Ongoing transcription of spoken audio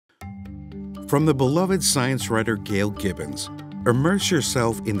From the beloved science writer Gail Gibbons, immerse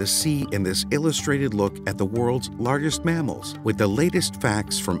yourself in the sea in this illustrated look at the world's largest mammals with the latest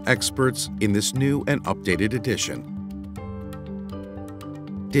facts from experts in this new and updated edition.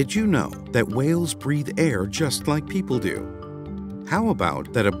 Did you know that whales breathe air just like people do? How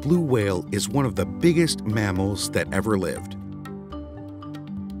about that a blue whale is one of the biggest mammals that ever lived?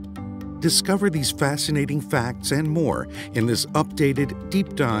 Discover these fascinating facts and more in this updated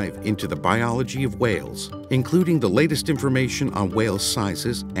deep dive into the biology of whales, including the latest information on whale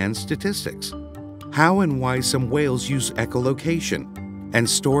sizes and statistics, how and why some whales use echolocation, and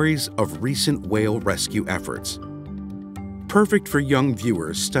stories of recent whale rescue efforts. Perfect for young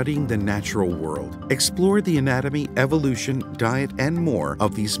viewers studying the natural world. Explore the anatomy, evolution, diet, and more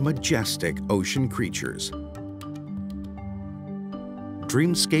of these majestic ocean creatures.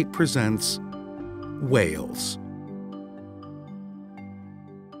 Dreamscape presents Whales.